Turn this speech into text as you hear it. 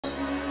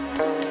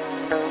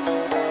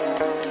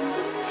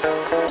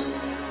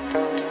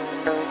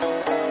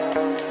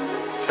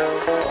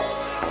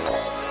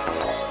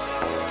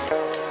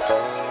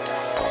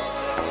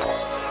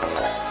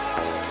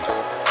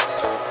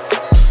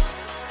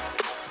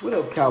What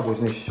up,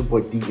 Cowboys Nation? It's your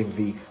boy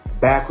DMV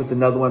back with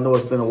another one. I know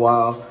it's been a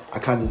while. I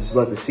kind of just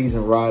let the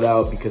season ride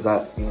out because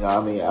I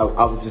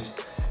was just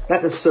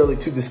not necessarily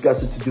too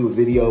disgusted to do a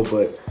video,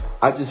 but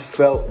I just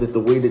felt that the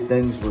way that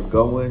things were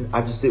going,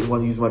 I just didn't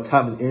want to use my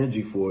time and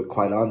energy for it,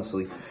 quite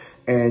honestly.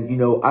 And, you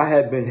know, I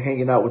had been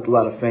hanging out with a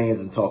lot of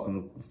fans and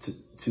talking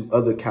to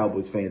other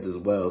Cowboys fans as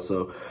well.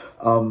 So,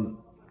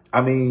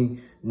 I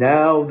mean,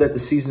 now that the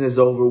season is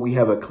over, we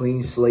have a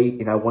clean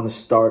slate, and I want to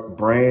start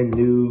brand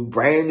new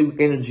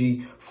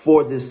energy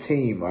for this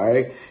team, all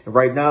right? And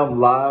right now, I'm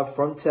live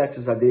from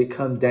Texas. I did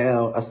come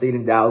down. I stayed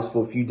in Dallas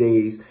for a few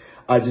days.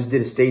 I just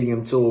did a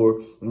stadium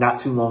tour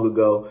not too long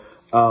ago,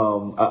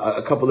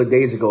 a couple of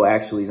days ago,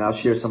 actually, and I'll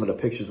share some of the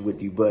pictures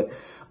with you. But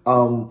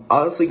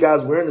honestly,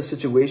 guys, we're in a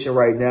situation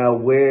right now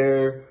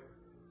where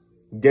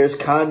there's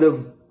kind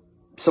of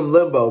some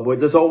limbo, but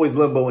there's always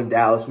limbo in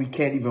Dallas. We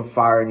can't even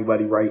fire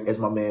anybody, right, as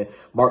my man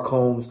Mark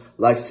Holmes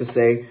likes to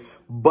say.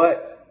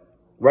 But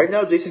right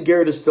now, Jason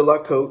Garrett is still our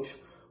coach,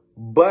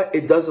 but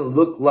it doesn't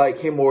look like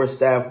him or his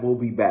staff will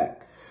be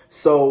back.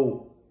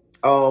 So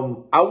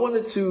I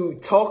wanted to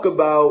talk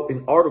about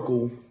an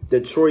article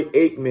that Troy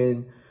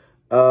Aikman,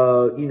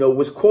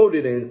 was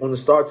quoted in on the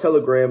Star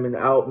Telegram, and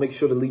I'll make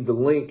sure to leave the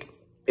link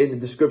in the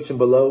description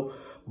below.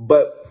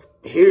 But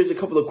here's a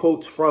couple of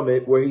quotes from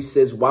it where he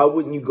says, why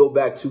wouldn't you go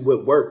back to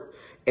what worked?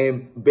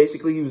 And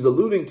basically he was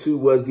alluding to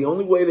was the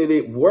only way that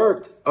it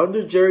worked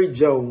under Jerry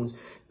Jones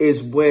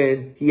is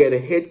when he had a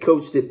head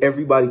coach that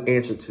everybody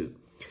answered to.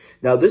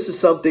 Now, this is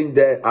something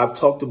that I've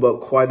talked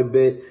about quite a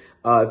bit.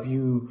 If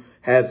you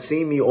have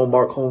seen me on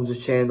Mark Holmes'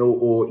 channel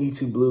or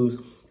E2 Blues,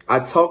 I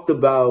talked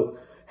about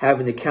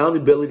having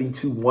accountability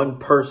to one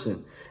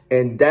person,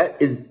 and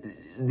that is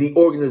the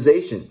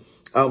organization.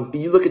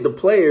 You look at the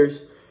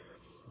players,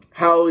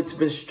 how it's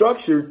been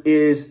structured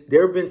is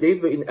they've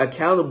been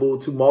accountable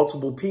to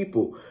multiple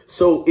people.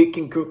 So it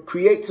can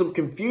create some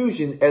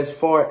confusion as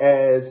far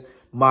as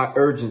my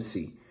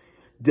urgency.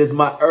 Does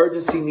my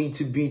urgency need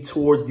to be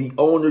towards the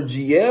owner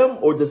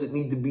GM, or does it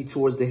need to be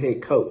towards the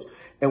head coach?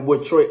 And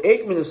what Troy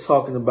Aikman is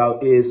talking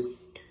about is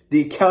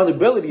the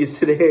accountability is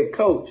to the head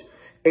coach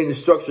and the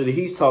structure that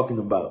he's talking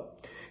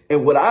about.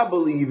 And what I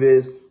believe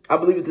is, I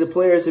believe that the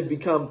players have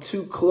become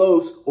too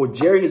close, or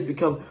Jerry has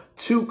become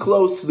too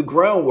close to the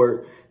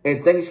groundwork,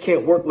 and things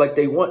can't work like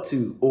they want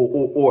to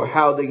or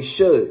how they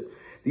should.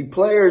 The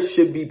players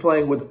should be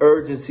playing with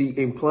urgency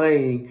and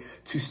playing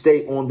to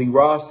stay on the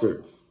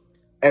roster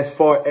as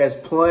far as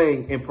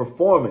playing and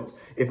performance.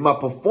 If my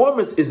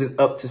performance isn't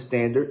up to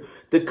standard,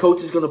 the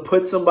coach is going to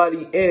put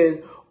somebody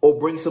in or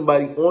bring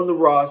somebody on the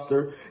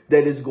roster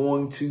that is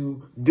going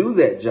to do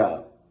that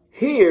job.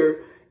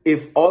 Here,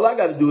 if all I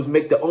got to do is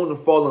make the owner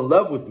fall in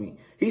love with me,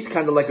 he's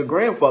kind of like a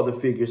grandfather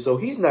figure, so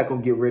he's not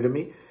going to get rid of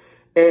me.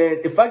 And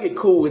if I get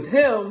cool with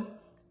him,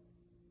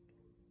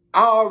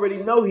 I already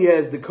know he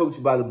has the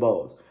coach by the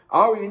balls. I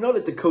already know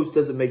that the coach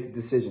doesn't make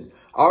the decision.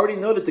 I already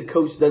know that the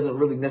coach doesn't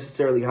really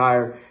necessarily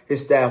hire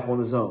his staff on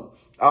his own.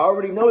 I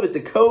already know that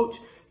the coach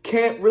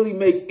can't really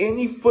make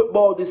any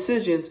football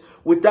decisions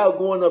without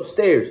going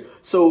upstairs.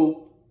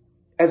 So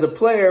as a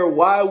player,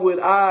 why would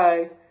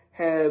I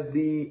have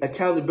the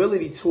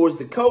accountability towards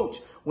the coach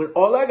when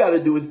all I got to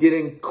do is get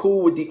in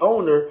cool with the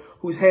owner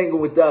who's hanging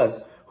with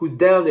us, who's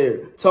down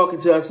there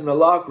talking to us in the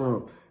locker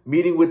room,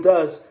 meeting with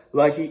us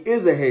like he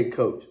is a head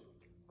coach?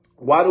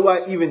 Why do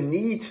I even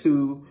need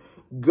to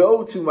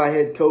go to my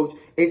head coach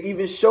and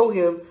even show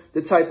him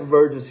the type of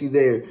urgency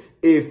there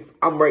if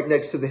I'm right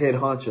next to the head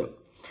honcho?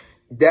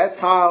 That's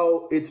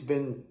how it's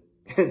been.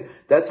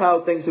 That's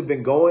how things have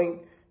been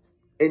going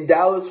in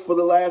Dallas for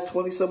the last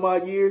 20 some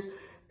odd years.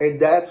 And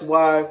that's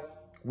why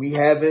we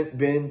haven't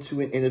been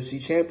to an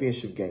NFC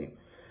championship game.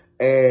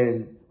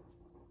 And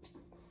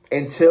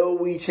until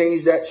we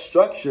change that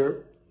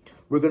structure,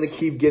 we're going to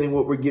keep getting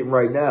what we're getting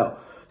right now.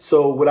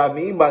 So what I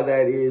mean by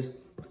that is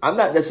I'm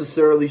not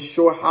necessarily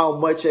sure how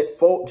much at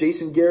fault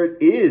Jason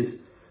Garrett is,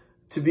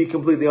 to be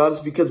completely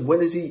honest, because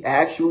when has he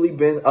actually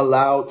been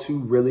allowed to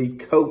really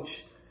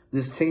coach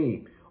this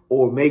team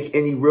or make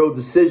any real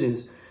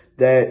decisions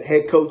that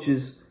head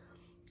coaches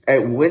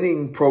at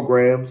winning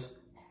programs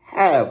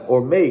have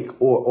or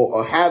make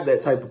or have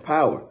that type of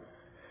power?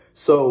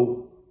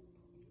 So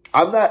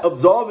I'm not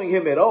absolving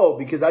him at all,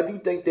 because I do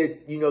think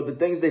that, the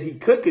things that he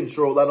could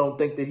control, I don't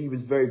think that he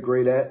was very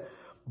great at.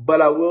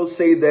 But I will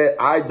say that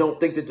I don't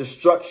think that the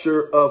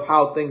structure of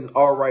how things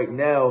are right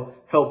now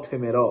helped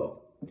him at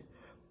all.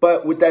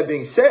 But with that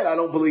being said, I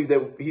don't believe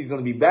that he's going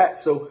to be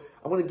back. So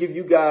I want to give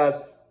you guys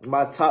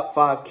my top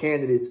 5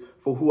 candidates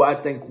for who I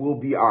think will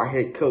be our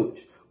head coach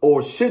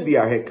or should be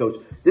our head coach.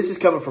 This is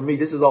coming from me.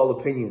 This is all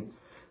opinion.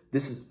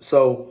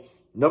 So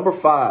number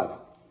 5,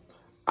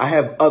 I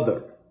have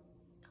other.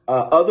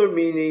 Other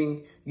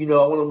meaning, I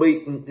want to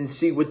wait and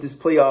see what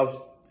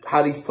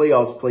how these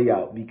playoffs play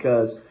out,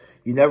 because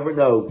you never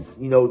know.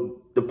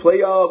 The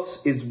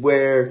playoffs is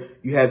where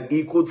you have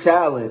equal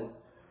talent,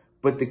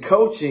 but the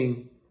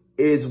coaching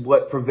is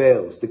what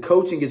prevails. The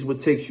coaching is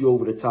what takes you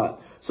over the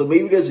top. So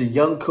maybe there's a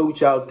young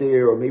coach out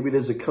there, or maybe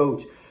there's a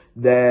coach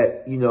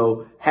that,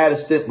 had a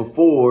stint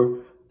before,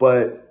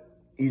 but,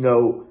 you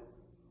know,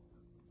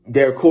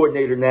 their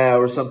coordinator now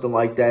or something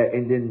like that.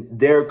 And then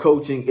their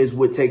coaching is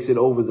what takes it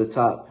over the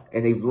top.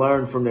 And they've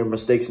learned from their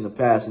mistakes in the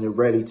past and they're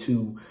ready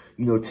to,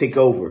 you know, take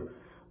over.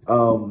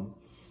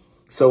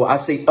 So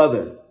I say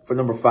other for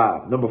number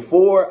 5. Number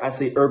 4, I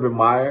say Urban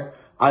Meyer.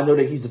 I know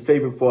that he's a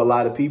favorite for a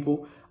lot of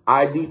people.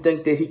 I do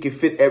think that he can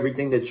fit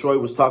everything that Troy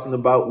was talking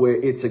about, where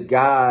it's a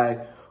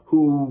guy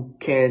who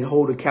can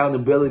hold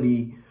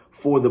accountability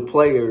for the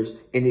players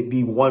and it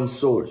be one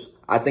source.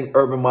 I think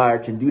Urban Meyer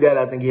can do that.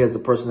 I think he has the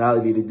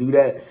personality to do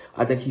that.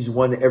 I think he's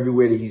won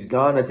everywhere that he's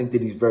gone. I think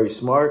that he's very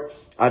smart.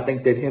 I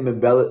think that him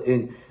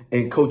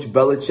and Coach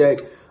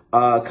Belichick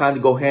kind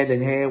of go hand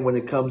in hand when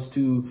it comes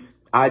to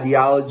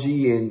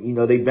ideology, and, you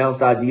know, they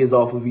bounced ideas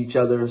off of each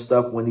other and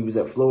stuff when he was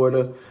at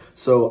Florida.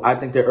 So I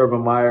think that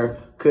Urban Meyer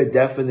could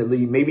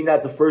definitely, maybe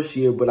not the first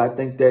year, but I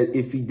think that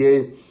if he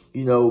did,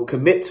 you know,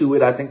 commit to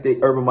it, I think that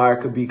Urban Meyer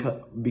could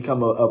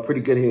become a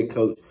pretty good head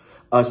coach,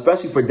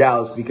 especially for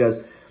Dallas,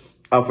 because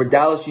for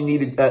Dallas, you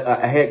need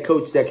a head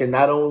coach that can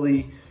not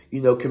only,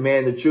 you know,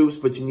 command the troops,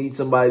 but you need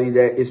somebody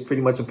that is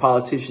pretty much a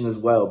politician as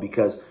well,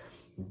 because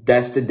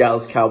that's the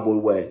Dallas Cowboy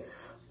way.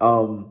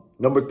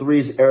 Number 3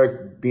 is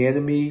Eric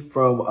Bieniemy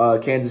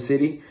from Kansas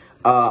City.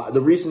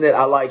 The reason that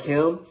I like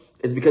him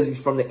is because he's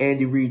from the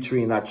Andy Reid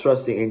tree, and I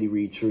trust the Andy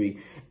Reid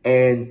tree.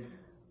 And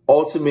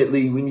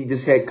ultimately, we need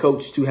this head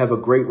coach to have a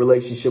great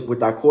relationship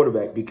with our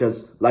quarterback,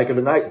 because, like it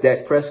or not,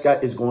 Dak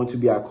Prescott is going to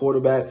be our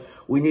quarterback.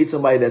 We need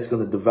somebody that's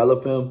going to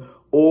develop him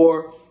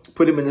or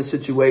put him in a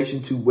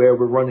situation to where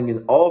we're running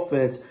an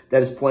offense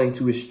that is playing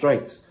to his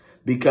strengths.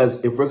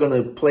 Because if we're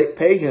going to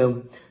pay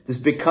him this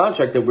big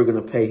contract that we're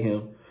going to pay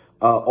him,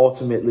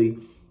 ultimately,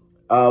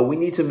 we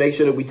need to make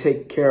sure that we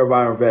take care of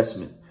our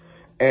investment.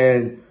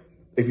 And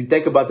if you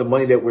think about the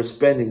money that we're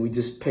spending, we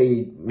just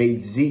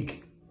made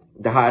Zeke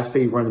the highest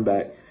paid running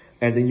back.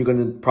 And then you're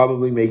going to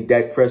probably make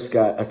Dak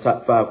Prescott a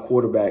top 5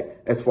 quarterback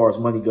as far as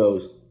money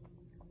goes,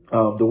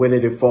 the way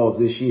that it falls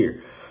this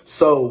year.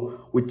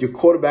 So with your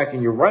quarterback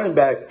and your running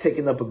back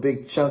taking up a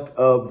big chunk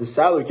of the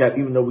salary cap,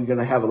 even though we're going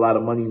to have a lot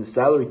of money in the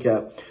salary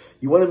cap,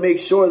 you want to make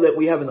sure that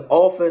we have an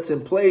offense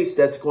in place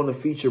that's going to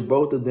feature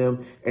both of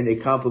them and they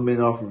complement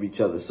off of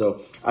each other.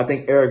 So I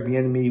think Eric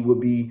Bieniemy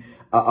would be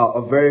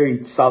a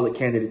very solid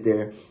candidate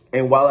there.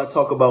 And while I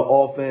talk about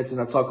offense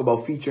and I talk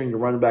about featuring your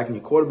running back and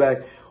your quarterback,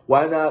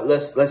 why not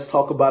let's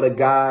talk about a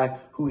guy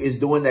who is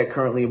doing that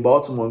currently in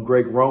Baltimore,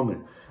 Greg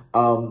Roman.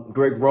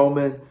 Greg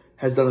Roman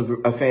has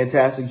done a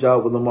fantastic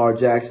job with Lamar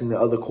Jackson and the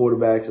other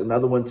quarterbacks.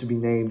 Another one to be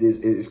named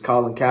is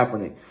Colin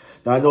Kaepernick.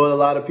 Now, I know a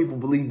lot of people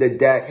believe that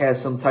Dak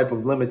has some type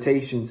of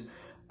limitations,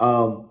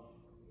 you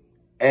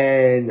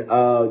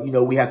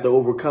know, we have to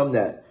overcome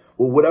that.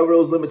 Well, whatever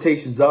those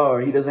limitations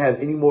are, he doesn't have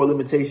any more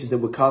limitations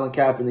than what Colin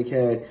Kaepernick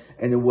had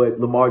and than what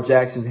Lamar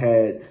Jackson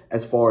had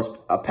as far as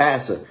a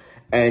passer.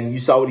 And you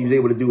saw what he was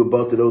able to do with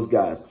both of those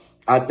guys.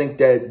 I think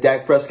that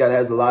Dak Prescott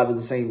has a lot of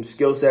the same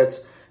skill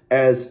sets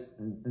as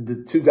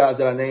the 2 guys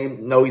that I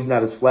named. No, he's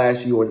not as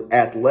flashy or as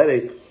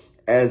athletic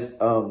as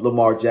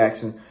Lamar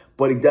Jackson,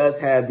 but he does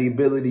have the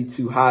ability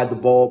to hide the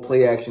ball,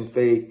 play action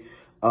fake,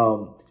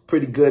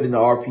 pretty good in the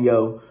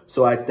RPO.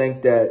 So I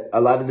think that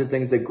a lot of the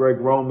things that Greg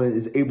Roman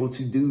is able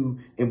to do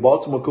in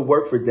Baltimore could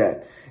work for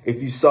Dak.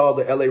 If you saw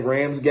the LA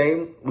Rams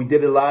game, we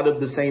did a lot of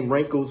the same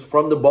wrinkles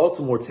from the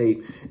Baltimore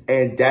tape,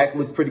 and Dak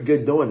looked pretty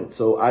good doing it.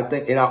 So I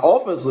think, and our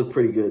offense looked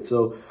pretty good.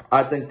 So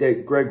I think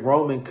that Greg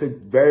Roman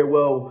could very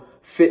well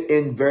fit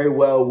in very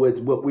well with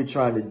what we're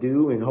trying to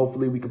do, and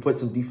hopefully we can put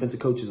some defensive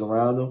coaches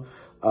around him.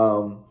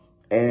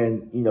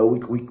 And, you know,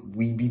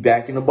 we be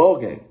back in the ball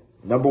game.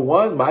 Number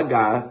 1, my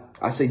guy,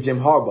 I say Jim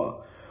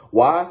Harbaugh.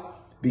 Why?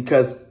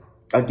 Because,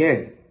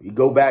 again, you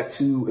go back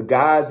to a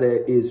guy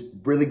that is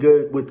really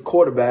good with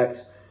quarterbacks,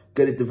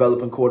 good at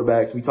developing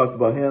quarterbacks. We talked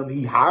about him.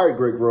 He hired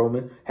Greg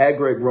Roman, had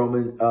Greg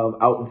Roman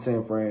out in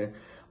San Fran,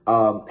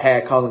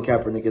 had Colin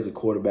Kaepernick as a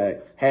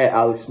quarterback, had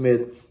Alex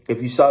Smith.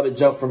 If you saw the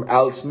jump from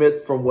Alex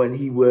Smith from when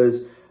he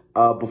was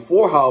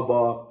before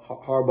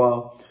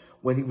Harbaugh,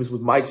 when he was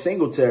with Mike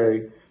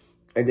Singletary,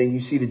 and then you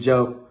see the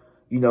jump,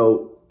 you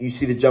know, you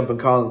see the jump in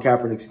Colin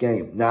Kaepernick's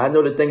game. Now, I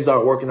know that things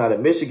aren't working out at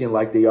Michigan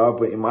like they are,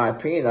 but in my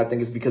opinion, I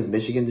think it's because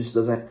Michigan just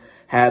doesn't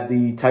have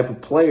the type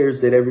of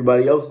players that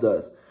everybody else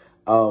does.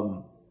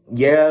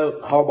 Yeah,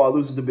 Harbaugh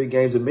loses the big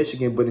games in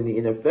Michigan, but in the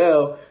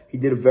NFL, he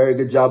did a very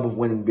good job of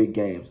winning big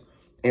games.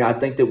 And I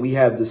think that we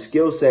have the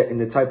skill set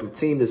and the type of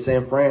team that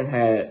San Fran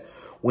had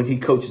when he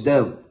coached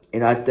them.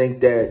 And I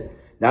think that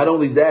not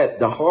only that,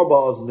 the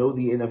Harbaughs know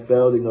the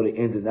NFL. They know the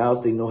ins and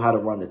outs. They know how to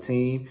run the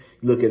team.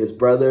 You look at his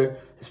brother.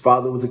 His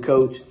father was a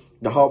coach.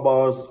 The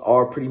Harbaughs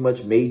are pretty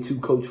much made to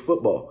coach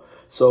football.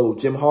 So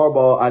Jim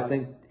Harbaugh, I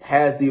think,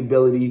 has the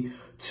ability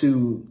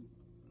to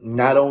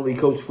not only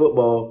coach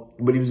football,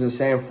 but he was in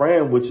San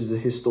Fran, which is a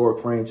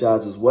historic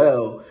franchise as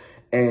well.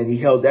 And he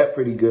held that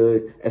pretty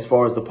good as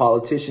far as the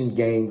politician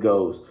game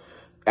goes.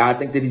 I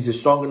think that he's a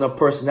strong enough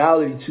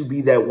personality to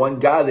be that one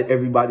guy that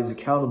everybody's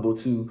accountable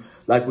to,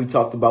 like we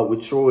talked about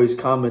with Troy's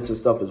comments and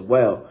stuff as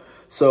well.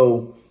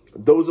 So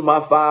those are my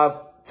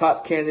 5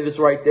 top candidates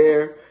right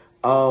there.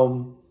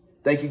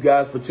 thank you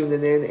guys for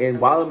tuning in. And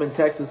while I'm in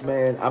Texas,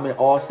 man, I'm in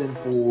Austin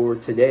for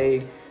today,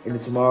 and then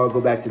tomorrow I'll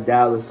go back to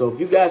Dallas. So if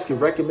you guys could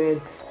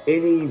recommend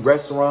any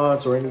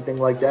restaurants or anything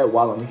like that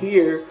while I'm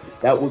here,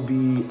 that would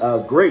be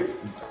great.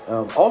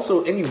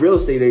 Also, any real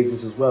estate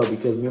agents as well,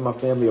 because me and my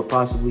family are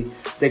possibly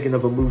thinking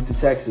of a move to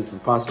Texas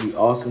and possibly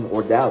Austin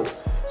or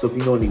Dallas. So if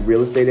you know any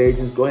real estate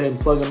agents, go ahead and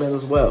plug them in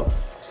as well.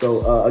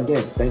 So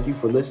again, thank you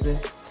for listening.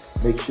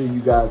 Make sure you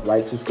guys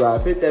like,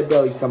 subscribe, hit that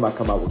bell each time I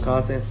come out with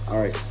content. All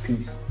right,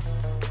 peace.